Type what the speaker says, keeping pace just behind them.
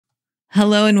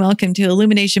Hello and welcome to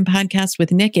Illumination Podcast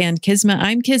with Nick and KISMA.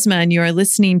 I'm KISMA and you are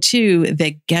listening to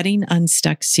the Getting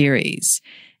Unstuck series.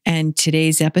 And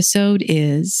today's episode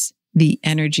is The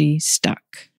Energy Stuck.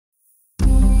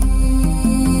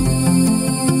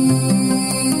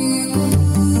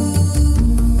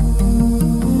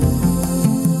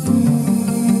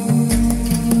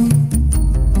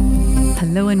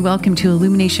 Hello and welcome to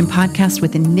Illumination Podcast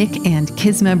with Nick and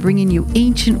KISMA, bringing you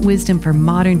ancient wisdom for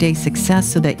modern day success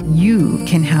so that you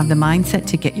can have the mindset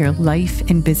to get your life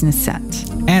and business set.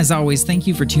 As always, thank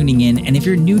you for tuning in. And if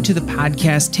you're new to the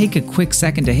podcast, take a quick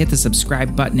second to hit the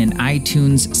subscribe button in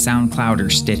iTunes, SoundCloud, or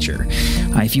Stitcher.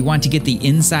 If you want to get the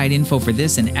inside info for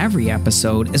this and every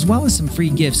episode, as well as some free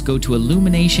gifts, go to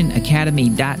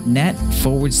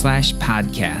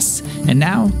illuminationacademy.net/podcasts. And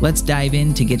now let's dive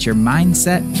in to get your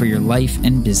mindset for your life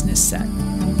and business set.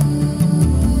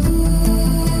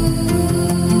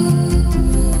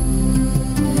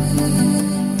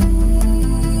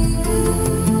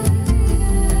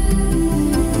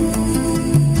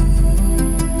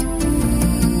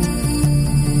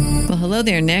 Hello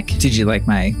there, Nick. Did you like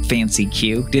my fancy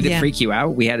cue? Did it freak you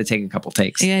out? We had to take a couple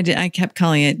takes. Yeah, I kept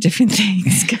calling it different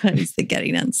things because the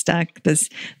Getting Unstuck,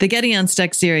 the Getting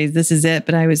Unstuck series, this is it.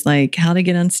 But I was like, how to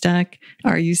get unstuck?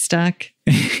 Are you stuck?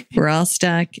 We're all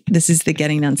stuck. This is the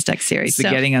Getting Unstuck series. It's the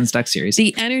Getting Unstuck series.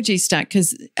 The energy stuck,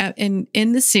 because in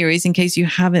the series, in case you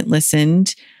haven't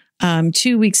listened,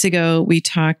 2 weeks ago, we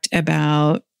talked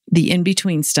about the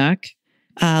in-between stuck.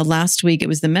 Last week, it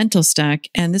was the mental stuck,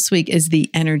 and this week is the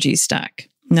energy stuck.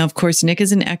 Now, of course, Nick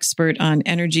is an expert on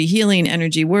energy healing,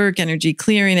 energy work, energy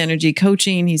clearing, energy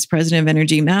coaching. He's president of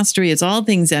Energy Mastery. It's all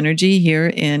things energy here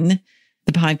in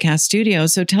the podcast studio.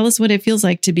 So tell us what it feels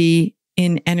like to be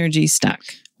in energy stuck.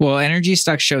 Well, energy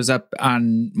stuck shows up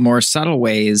on more subtle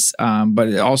ways,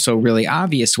 but also really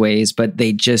obvious ways, but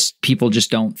people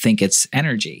just don't think it's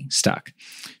energy stuck.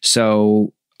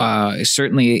 So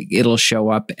certainly it'll show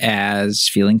up as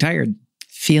feeling tired.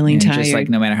 Just like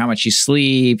no matter how much you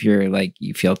sleep,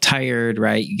 you feel tired,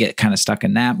 right? You get kind of stuck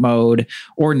in that mode,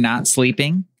 or not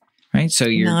sleeping, right? So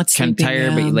you're kind of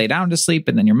tired, but you lay down to sleep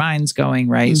and then your mind's going,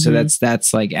 right? Mm-hmm. So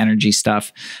that's like energy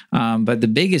stuff. But the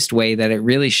biggest way that it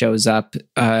really shows up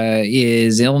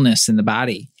is illness in the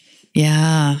body.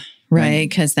 Yeah, right.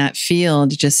 Because that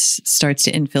field just starts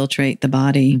to infiltrate the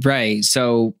body. Right.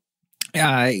 So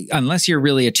unless you're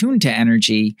really attuned to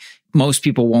energy, most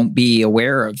people won't be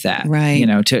aware of that, right?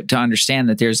 To understand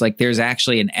that there's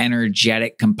actually an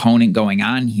energetic component going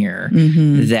on here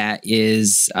that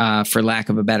is, for lack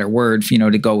of a better word,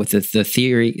 to go with the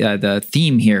theory, the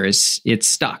theme here is it's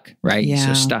stuck, right? Yeah.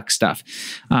 So stuck stuff.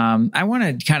 I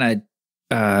want to kind of,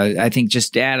 I think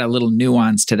just add a little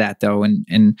nuance to that though.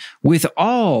 And with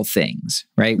all things,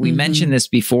 right? We mentioned this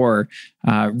before,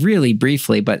 really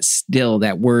briefly, but still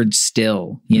that word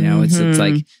still, it's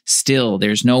like still,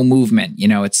 there's no movement,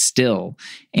 it's still.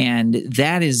 And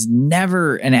that is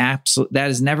never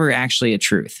actually a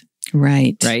truth.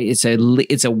 Right. Right.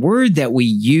 It's a word that we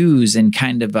use in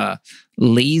kind of a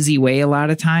lazy way a lot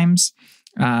of times.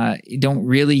 Don't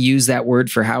really use that word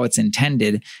for how it's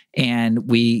intended. And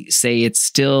we say it's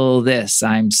still this,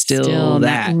 I'm still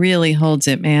that. That really holds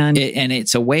it, man. And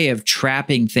it's a way of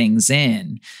trapping things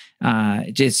in,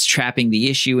 just trapping the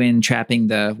issue in, trapping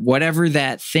the whatever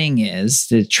that thing is,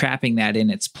 trapping that in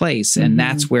its place. And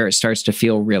that's where it starts to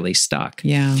feel really stuck.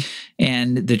 Yeah.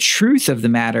 And the truth of the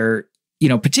matter,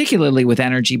 particularly with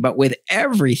energy, but with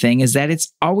everything, is that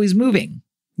it's always moving.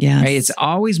 Yeah, right? It's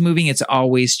always moving. It's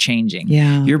always changing.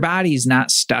 Yeah. Your body's not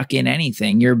stuck in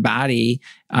anything. Your body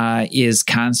is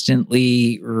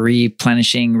constantly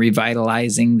replenishing,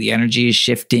 revitalizing. The energy is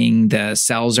shifting. The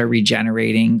cells are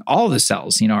regenerating. All the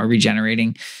cells, are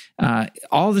regenerating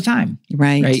all the time.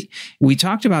 Right. We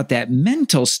talked about that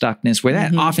mental stuckness where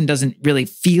that often doesn't really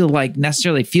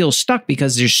necessarily feel stuck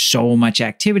because there's so much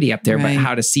activity up there, but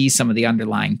how to see some of the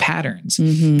underlying patterns.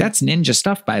 That's ninja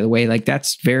stuff, by the way. Like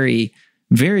that's very,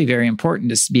 very, very important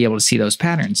to be able to see those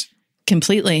patterns.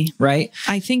 Completely. Right.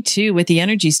 I think too, with the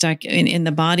energy stuck in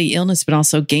the body, illness, but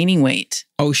also gaining weight.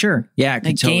 Oh, sure. Yeah.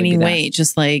 Like gaining weight,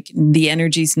 just like the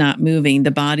energy's not moving,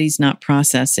 the body's not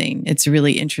processing. It's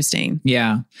really interesting.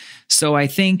 Yeah. So I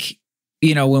think,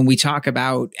 when we talk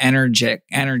about energetic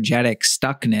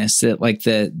stuckness, that like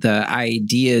the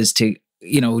idea is to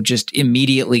just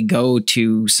immediately go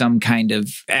to some kind of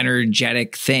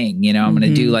energetic thing. I'm going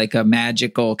to do like a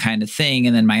magical kind of thing,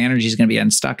 and then my energy is going to be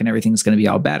unstuck and everything's going to be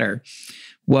all better.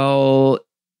 Well,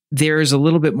 there's a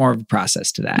little bit more of a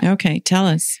process to that. Okay. Tell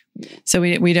us. So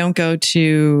we don't go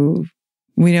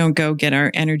get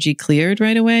our energy cleared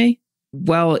right away.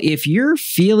 Well, if you're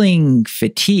feeling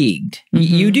fatigued,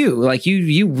 you do, like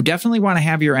you definitely want to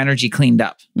have your energy cleaned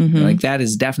up. Like that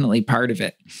is definitely part of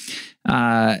it.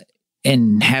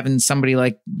 And having somebody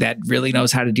like that really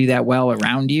knows how to do that well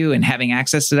around you and having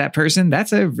access to that person,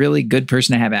 that's a really good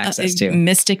person to have access to.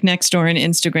 Mystic next door on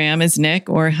Instagram is Nick,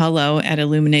 or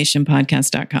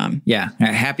hello@illuminationpodcast.com. Yeah.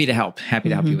 Happy to help. Happy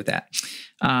to help you with that.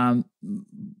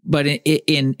 But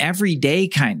in everyday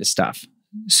kind of stuff.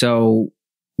 So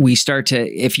we start to,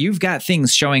 if you've got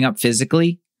things showing up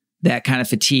physically, that kind of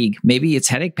fatigue, maybe it's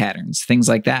headache patterns, things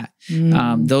like that.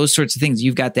 Those sorts of things,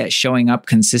 you've got that showing up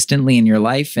consistently in your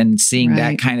life and seeing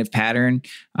that kind of pattern,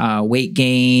 weight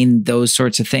gain, those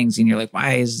sorts of things. And you're like,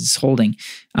 why is this holding?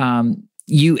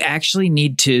 You actually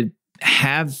need to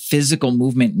have physical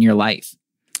movement in your life.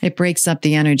 It breaks up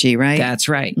the energy, right? That's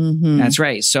right. That's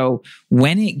right. So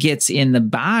when it gets in the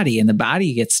body and the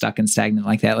body gets stuck and stagnant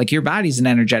like that, like your body's an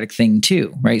energetic thing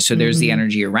too, right? So there's the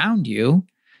energy around you.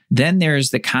 Then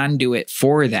there's the conduit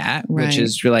for that, which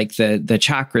is like the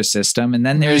chakra system. And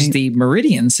then there's the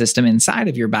meridian system inside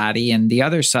of your body and the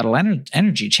other subtle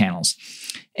energy channels.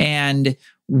 And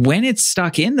when it's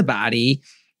stuck in the body,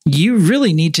 you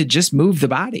really need to just move the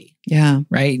body. Yeah.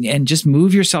 Right. And just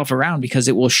move yourself around because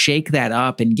it will shake that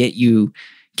up and get you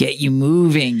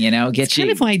moving, it's kind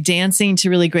of why dancing to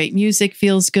really great music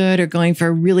feels good, or going for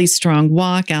a really strong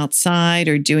walk outside,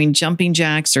 or doing jumping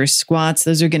jacks or squats.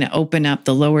 Those are going to open up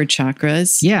the lower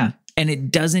chakras. Yeah. And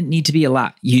it doesn't need to be a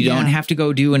lot. You don't have to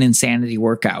go do an insanity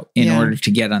workout in order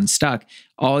to get unstuck.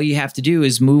 All you have to do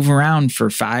is move around for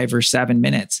 5 or 7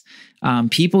 minutes.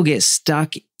 People get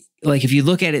stuck. Like if you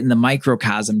look at it in the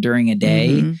microcosm during a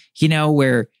day,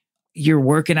 where you're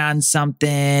working on something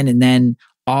and then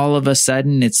all of a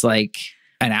sudden it's like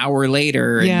an hour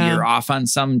later and you're off on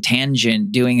some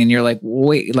tangent and you're like,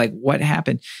 wait, like what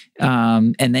happened?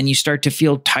 And then you start to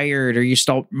feel tired, or you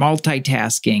start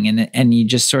multitasking and you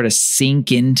just sort of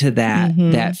sink into that,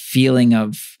 that feeling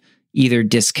of either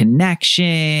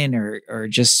disconnection or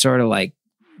just sort of like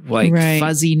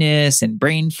fuzziness and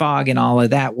brain fog and all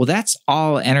of that. Well, that's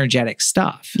all energetic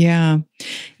stuff. Yeah.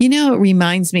 It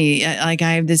reminds me, like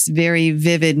I have this very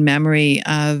vivid memory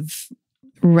of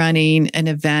running an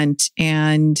event,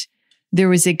 and there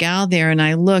was a gal there, and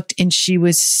I looked and she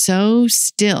was so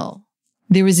still.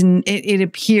 There was it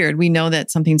appeared, we know that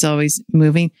something's always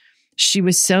moving. She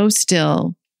was so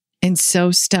still and so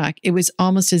stuck. It was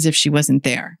almost as if she wasn't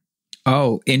there.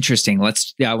 Oh, interesting. I would like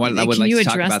to talk about that. Can you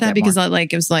address that? Because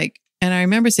it was like, and I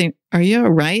remember saying, are you all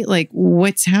right? Like,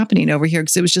 what's happening over here?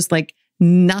 Because it was just like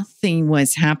nothing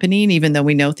was happening, even though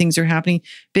we know things are happening.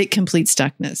 Big complete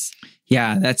stuckness.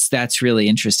 Yeah, that's really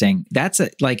interesting. That's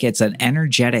it's an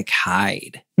energetic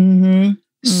hide.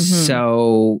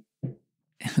 So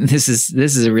this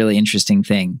is a really interesting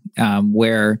thing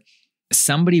where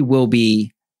somebody will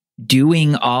be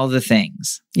doing all the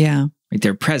things. Yeah. Right,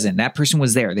 they're present. That person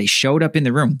was there. They showed up in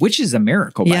the room, which is a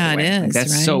miracle. By the way. It is. Like,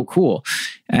 that's so cool.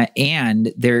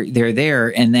 And they're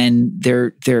there, and then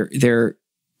they're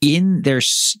in their,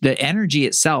 the energy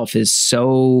itself is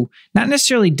so not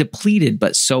necessarily depleted,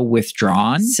 but so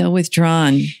withdrawn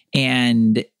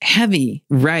and heavy.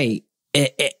 Right.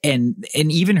 And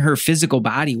even her physical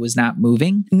body was not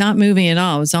moving at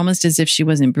all. It was almost as if she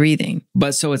wasn't breathing.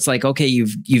 But so it's like, okay,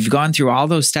 you've gone through all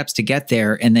those steps to get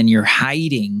there, and then you're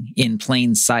hiding in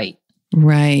plain sight.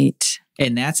 Right.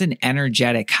 And that's an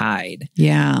energetic hide.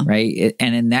 Yeah. Right.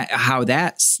 And in that, how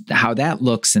that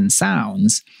looks and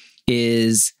sounds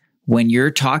is when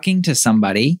you're talking to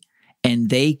somebody and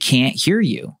they can't hear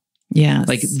you. Yeah.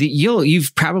 Like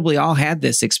you've probably all had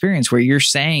this experience where you're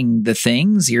saying the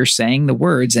things, you're saying the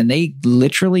words, and they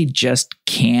literally just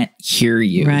can't hear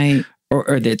you. Right.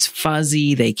 Or that's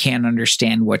fuzzy. They can't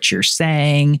understand what you're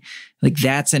saying. Like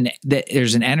there's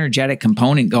an energetic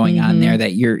component going on there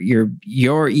that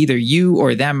you're either you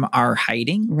or them are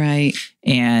hiding. Right.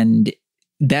 And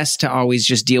best to always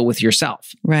just deal with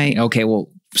yourself. Right. Okay. Well,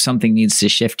 something needs to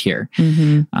shift here.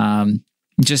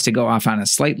 Just to go off on a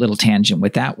slight little tangent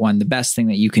with that one, the best thing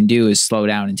that you can do is slow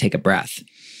down and take a breath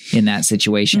in that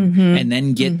situation and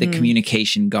then get the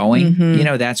communication going.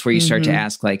 That's where you start to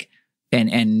ask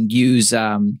and use,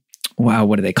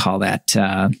 what do they call that?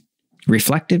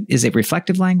 Reflective? Is it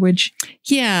reflective language?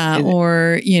 Yeah.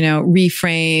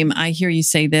 Reframe. I hear you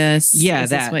say this. Yeah.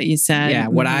 That's what you said. Yeah.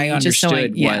 What I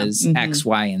understood was X,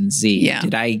 Y, and Z. Yeah.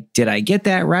 Did I get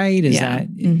that right? Is that,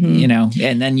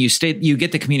 and then you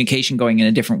get the communication going in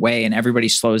a different way, and everybody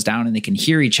slows down and they can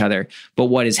hear each other. But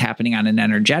what is happening on an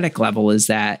energetic level is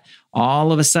that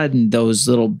all of a sudden those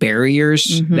little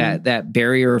barriers, that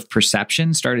barrier of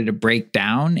perception started to break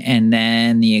down, and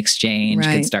then the exchange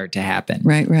could start to happen.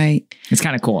 Right. It's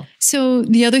kind of cool. So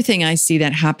the other thing I see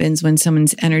that happens when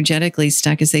someone's energetically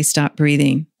stuck is they stop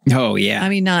breathing. Oh, yeah. I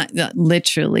mean, not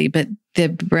literally, but the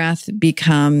breath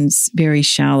becomes very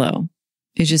shallow.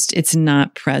 It's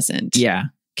not present. Yeah.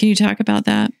 Can you talk about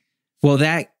that? Well,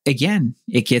 that, again,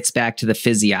 it gets back to the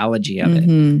physiology of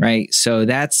it, right? So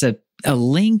that's a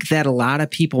link that a lot of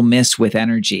people miss with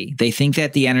energy. They think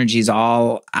that the energy is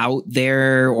all out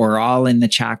there or all in the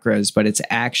chakras, but it's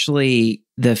actually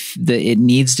it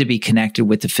needs to be connected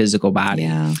with the physical body.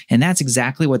 Yeah. And that's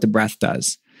exactly what the breath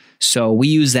does. So we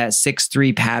use that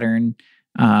 6-3 pattern.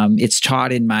 It's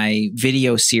taught in my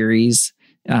video series,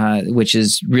 which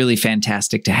is really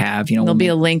fantastic to have. There'll be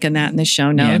a link in that in the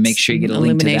show notes. Yeah, make sure you get a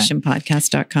link to that.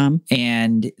 illuminationpodcast.com.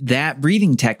 And that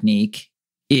breathing technique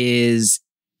is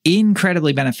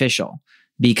incredibly beneficial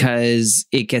because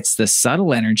it gets the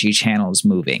subtle energy channels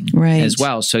moving as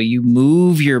well. So you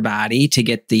move your body to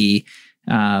get the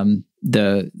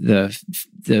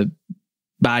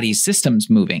body systems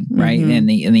moving, right? And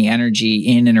the energy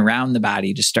in and around the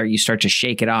body you start to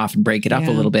shake it off and break it up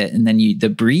a little bit. And then the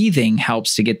breathing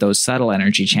helps to get those subtle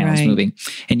energy channels moving.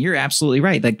 And you're absolutely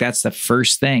right. Like that's the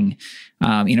first thing,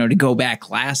 to go back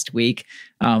last week,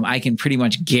 I can pretty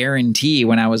much guarantee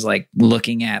when I was like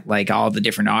looking at like all the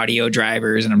different audio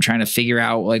drivers and I'm trying to figure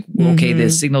out like, okay,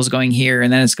 the signal's going here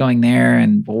and then it's going there.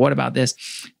 And well, what about this?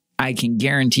 I can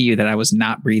guarantee you that I was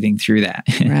not breathing through that.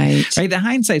 Right. Right. The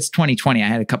hindsight's 2020. I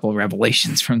had a couple of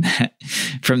revelations from that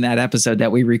episode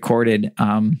that we recorded,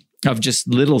 of just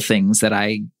little things that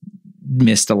I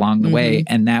missed along the way.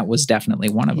 And that was definitely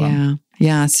one of them.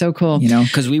 Yeah. So cool.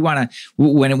 Because we want to,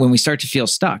 when we start to feel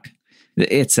stuck,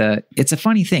 it's a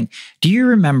funny thing. Do you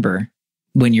remember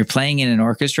when you're playing in an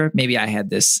orchestra? Maybe I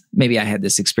had this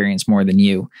experience more than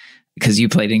you, because you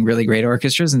played in really great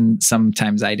orchestras and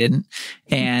sometimes I didn't.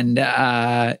 And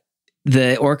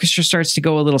the orchestra starts to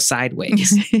go a little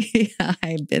sideways. Yeah,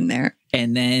 I've been there.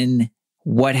 And then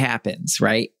what happens,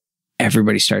 right?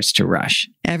 Everybody starts to rush.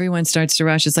 Everyone starts to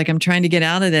rush. It's like, I'm trying to get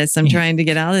out of this. I'm trying to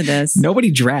get out of this. Nobody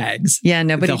drags. Yeah,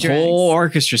 nobody drags. The whole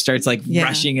orchestra starts like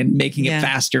rushing and making it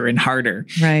faster and harder.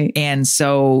 Right. And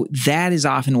so that is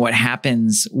often what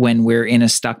happens when we're in a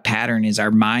stuck pattern is our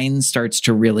mind starts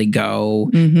to really go,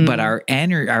 but our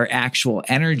actual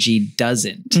energy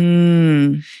doesn't.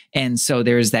 And so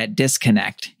there's that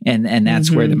disconnect. And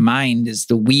that's where the mind is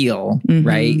the wheel,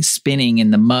 right? Spinning in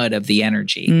the mud of the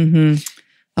energy.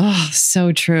 Oh,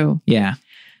 so true. Yeah.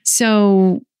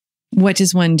 So what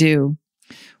does one do?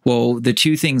 Well, the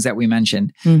two things that we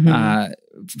mentioned,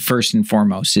 first and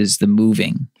foremost is the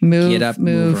moving. Get up,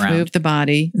 move around. Move the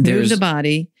body. Move the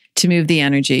body to move the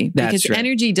energy. Because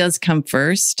energy does come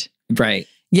first. Right.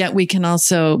 Yet we can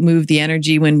also move the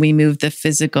energy when we move the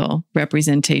physical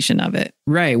representation of it.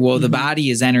 Right. Well, the body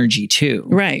is energy too.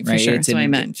 Right. For sure. That's what I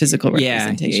meant. Physical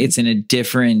representation. Yeah, it's in a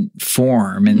different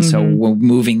form. And so we're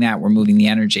moving we're moving the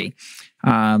energy.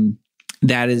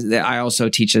 I also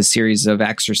teach a series of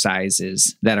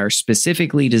exercises that are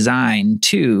specifically designed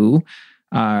to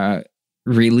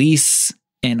release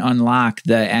and unlock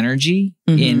the energy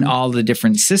in all the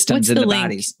different systems in the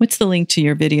bodies. What's the link to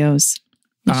your videos?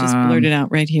 Let's just blurt it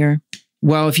out right here.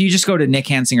 Well, if you just go to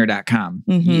nickhansinger.com,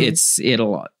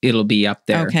 it'll be up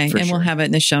there. Okay. And we'll have it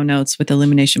in the show notes with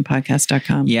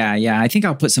illuminationpodcast.com. Yeah. I think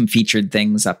I'll put some featured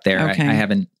things up there. Okay. I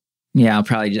haven't. Yeah, I'll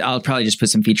probably just put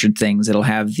some featured things. It'll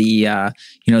have the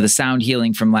the sound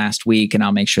healing from last week, and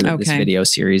I'll make sure that this video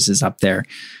series is up there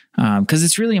because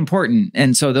it's really important.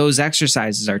 And so those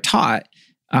exercises are taught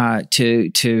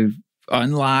to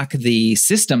unlock the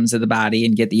systems of the body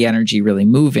and get the energy really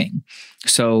moving.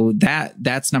 So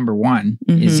that's number one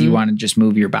is you want to just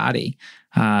move your body.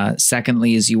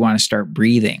 Secondly is you want to start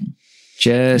breathing.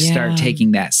 Just start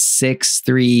taking that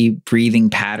 6-3 breathing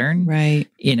pattern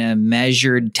in a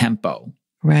measured tempo.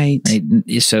 Right.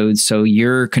 So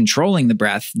you're controlling the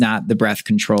breath, not the breath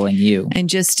controlling you.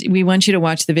 And we want you to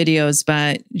watch the videos,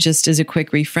 but just as a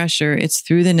quick refresher, it's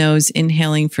through the nose,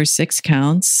 inhaling for 6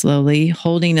 counts slowly,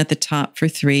 holding at the top for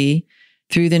 3,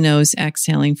 through the nose,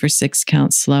 exhaling for 6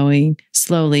 counts,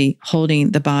 slowly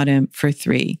holding the bottom for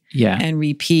 3. Yeah. And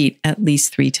repeat at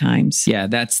least 3 times. Yeah,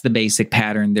 that's the basic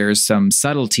pattern. There's some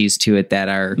subtleties to it that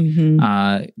are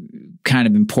kind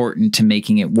of important to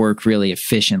making it work really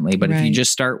efficiently. But if you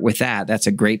just start with that, that's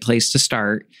a great place to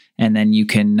start. And then you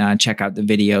can check out the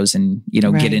videos and,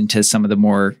 get into some of the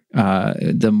more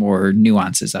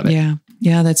nuances of it. Yeah.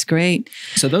 Yeah, that's great.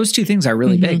 So those two things are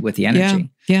really big with the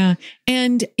energy. Yeah.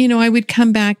 And, I would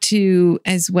come back to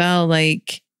as well,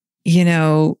 like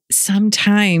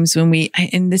sometimes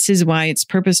and this is why it's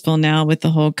purposeful now with the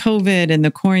whole COVID and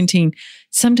the quarantine,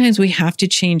 sometimes we have to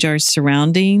change our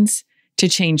surroundings to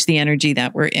change the energy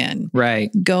that we're in. Right.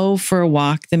 Go for a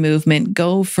walk, the movement,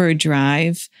 go for a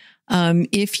drive.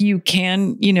 If you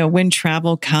can, when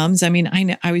travel comes,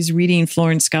 I was reading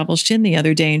Florence Scovel Shinn the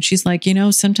other day, and she's like,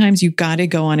 sometimes you got to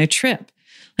go on a trip.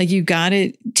 Like you got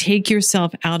to take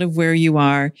yourself out of where you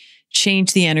are,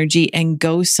 change the energy and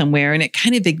go somewhere. And it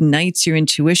kind of ignites your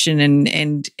intuition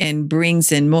and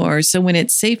brings in more. So when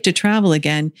it's safe to travel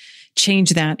again,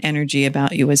 change that energy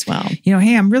about you as well.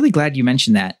 Hey, I'm really glad you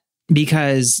mentioned that,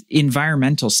 because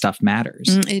environmental stuff matters.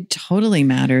 It totally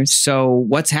matters. So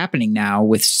what's happening now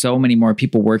with so many more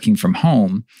people working from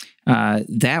home,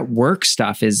 that work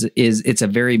stuff it's a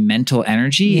very mental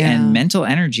energy, and mental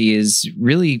energy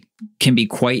can be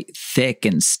quite thick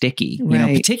and sticky,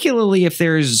 particularly if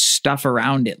there's stuff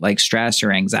around it like stress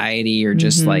or anxiety or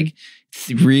just like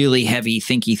really heavy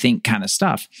think kind of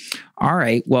stuff. All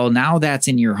right. Well, now that's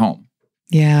in your home.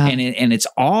 Yeah. And it's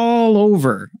all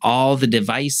over all the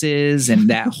devices and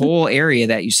that whole area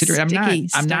that you sit around.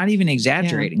 I'm not even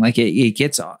exaggerating. Yeah. Like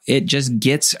it just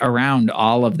gets around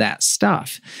all of that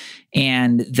stuff.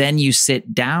 And then you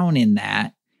sit down in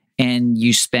that and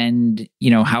you spend,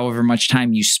 however much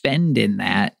time you spend in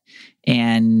that,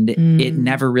 and it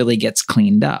never really gets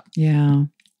cleaned up. Yeah.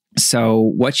 So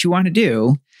what you want to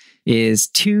do is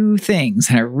two things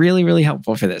that are really, really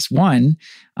helpful for this. One,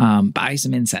 buy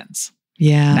some incense.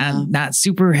 Yeah. Not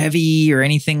super heavy or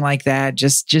anything like that.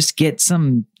 Just get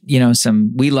some,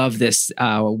 we love this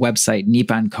website,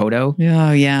 Nippon Kodo.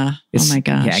 Oh yeah. Oh my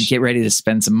gosh. Yeah. Get ready to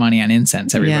spend some money on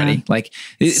incense, everybody. Yeah. Like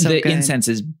the incense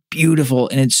is beautiful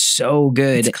and it's so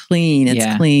good. It's clean.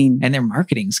 It's clean. And their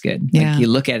marketing's good. Yeah. Like you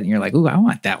look at it and you're like, ooh, I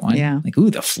want that one. Yeah. Like, ooh,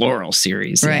 the floral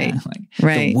series. Right.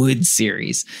 Yeah. The wood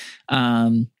series.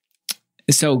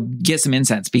 So get some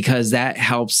incense, because that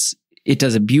helps. It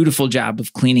does a beautiful job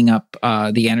of cleaning up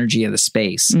the energy of the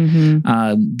space.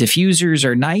 Diffusers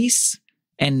are nice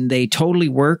and they totally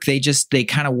work. They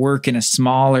kind of work in a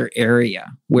smaller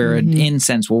area where an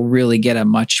incense will really get a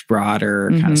much broader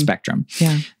kind of spectrum.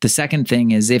 Yeah. The second thing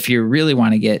is, if you really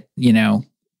want to get,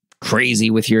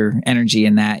 crazy with your energy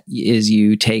in that, is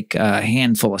you take a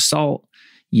handful of salt,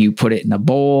 you put it in a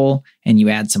bowl, and you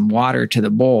add some water to the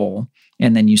bowl.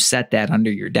 And then you set that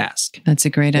under your desk. That's a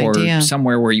great idea. Or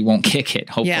somewhere where you won't kick it,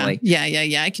 hopefully. Yeah.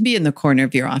 It can be in the corner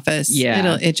of your office.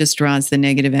 Yeah. It just draws the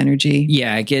negative energy.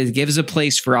 Yeah. It gives a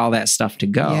place for all that stuff to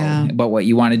go. Yeah. But what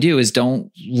you want to do is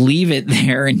don't leave it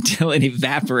there until it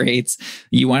evaporates.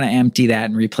 You want to empty that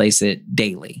and replace it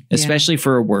daily, especially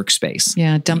for a workspace.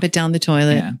 Yeah. Dump it down the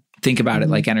toilet. Yeah. Think about it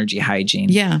like energy hygiene.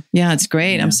 Yeah. Yeah. It's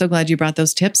great. Yeah. I'm so glad you brought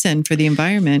those tips in for the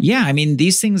environment. Yeah.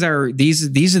 These things are,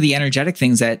 these are the energetic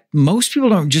things that most people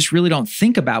don't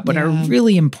think about, but are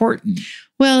really important.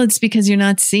 Well, it's because you're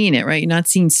not seeing it, right? You're not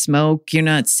seeing smoke, you're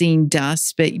not seeing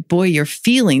dust, but boy, you're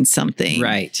feeling something.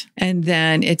 Right. And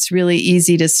then it's really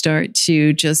easy to start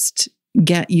to just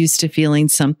get used to feeling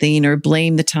something, or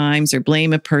blame the times, or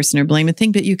blame a person, or blame a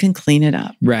thing, but you can clean it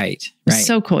up. Right. Right.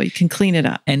 So cool. You can clean it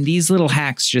up. And these little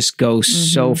hacks just go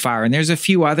so far. And there's a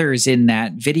few others in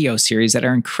that video series that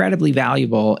are incredibly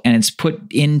valuable. And it's put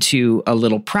into a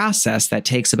little process that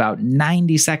takes about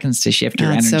 90 seconds to shift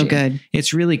your energy. So good.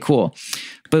 It's really cool.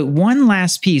 But one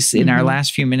last piece in our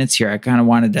last few minutes here, I kind of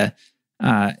wanted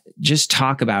to just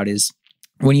talk about is,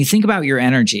 when you think about your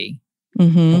energy,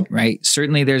 right?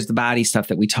 Certainly there's the body stuff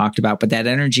that we talked about, but that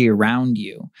energy around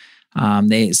you,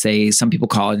 they say, some people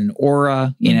call it an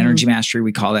aura. In energy mastery,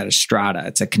 we call that a strata.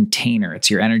 It's a container. It's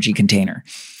your energy container.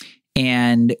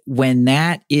 And when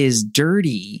that is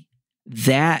dirty,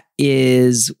 that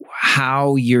is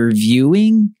how you're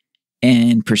viewing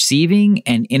and perceiving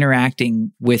and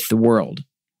interacting with the world.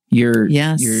 You're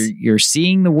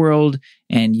seeing the world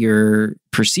and you're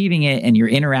perceiving it, and you're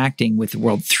interacting with the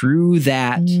world through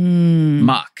that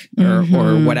muck or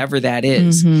whatever that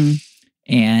is.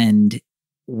 And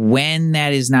when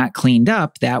that is not cleaned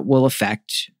up, that will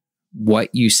affect what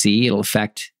you see. It'll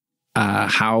affect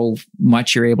how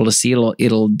much you're able to see.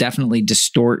 It'll definitely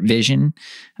distort vision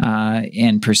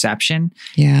and perception.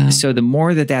 Yeah. So the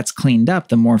more that's cleaned up,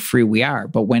 the more free we are.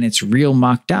 But when it's real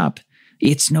mucked up,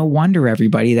 it's no wonder,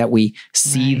 everybody, that we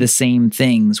see the same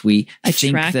things. We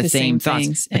think the same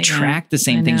thoughts, attract the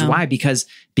same things. Why? Because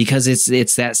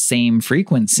it's that same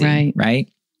frequency,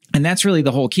 right? And that's really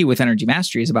the whole key with energy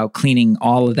mastery, is about cleaning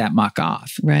all of that muck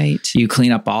off. Right. You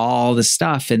clean up all the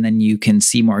stuff, and then you can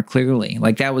see more clearly.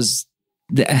 Like that was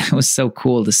so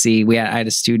cool to see. I had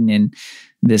a student in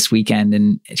this weekend,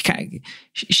 and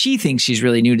she thinks she's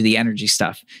really new to the energy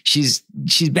stuff. She's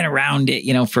been around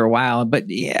it, for a while, but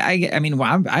yeah,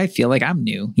 I feel like I'm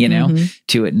new,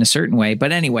 to it in a certain way.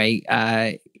 But anyway,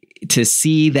 to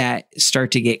see that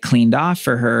start to get cleaned off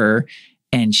for her,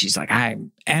 and she's like, I'm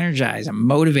energized, I'm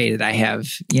motivated, I have,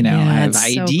 I have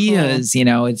ideas, so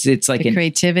cool. It's like the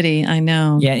creativity. I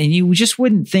know. Yeah. And you just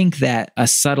wouldn't think that a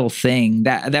subtle thing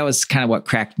that was kind of what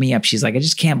cracked me up. She's like, I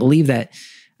just can't believe that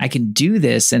I can do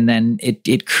this. And then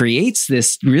it creates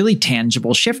this really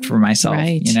tangible shift for myself,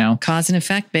 right. Cause and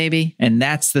effect, baby. And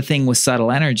that's the thing with subtle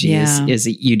energy is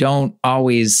that you don't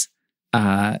always,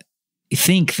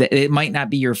 think that it might not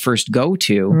be your first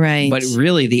go-to, right? But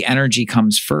really the energy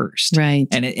comes first, right?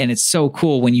 And it's so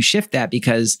cool when you shift that,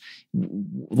 because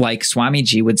like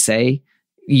Swamiji would say,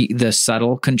 the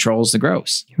subtle controls the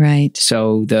gross, right?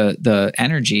 So the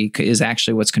energy is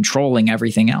actually what's controlling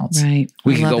everything else, right?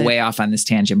 We could go way off on this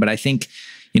tangent, but I think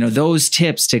those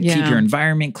tips to keep your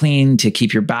environment clean, to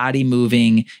keep your body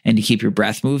moving, and to keep your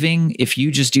breath moving. If you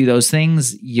just do those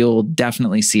things, you'll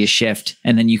definitely see a shift.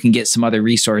 And then you can get some other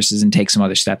resources and take some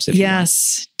other steps. If you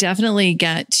want. Definitely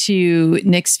get to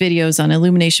Nick's videos on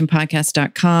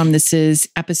illuminationpodcast.com. This is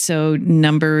episode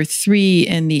number 3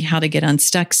 in the How to Get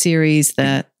Unstuck series,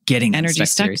 the Getting Unstuck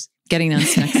series. Getting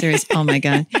Unstuck series. Oh my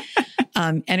God.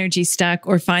 Energy Stuck,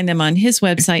 or find them on his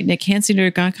website,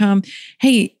 nickhansinger.com.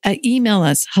 Hey, email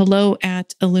us,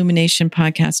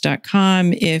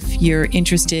 hello@illuminationpodcast.com. If you're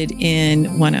interested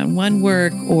in one-on-one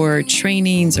work or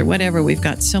trainings or whatever, we've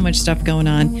got so much stuff going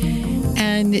on.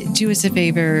 And do us a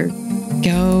favor,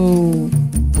 go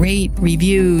rate,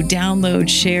 review, download,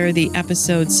 share the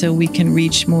episode so we can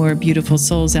reach more beautiful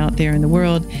souls out there in the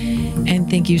world. And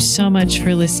thank you so much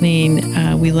for listening.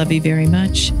 We love you very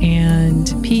much,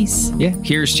 and peace. Yeah.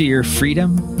 Here's to your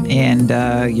freedom and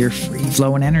your free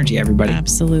flowing energy, everybody.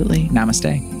 Absolutely.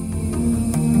 Namaste.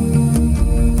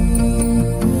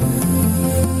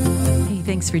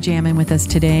 Thanks for jamming with us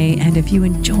today. And if you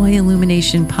enjoy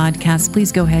Illumination Podcast,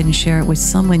 please go ahead and share it with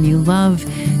someone you love.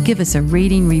 Give us a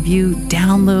rating, review,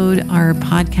 download our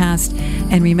podcast.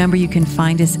 And remember, you can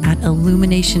find us at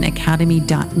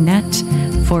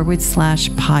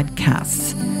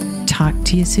illuminationacademy.net/podcasts. Talk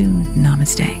to you soon.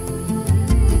 Namaste.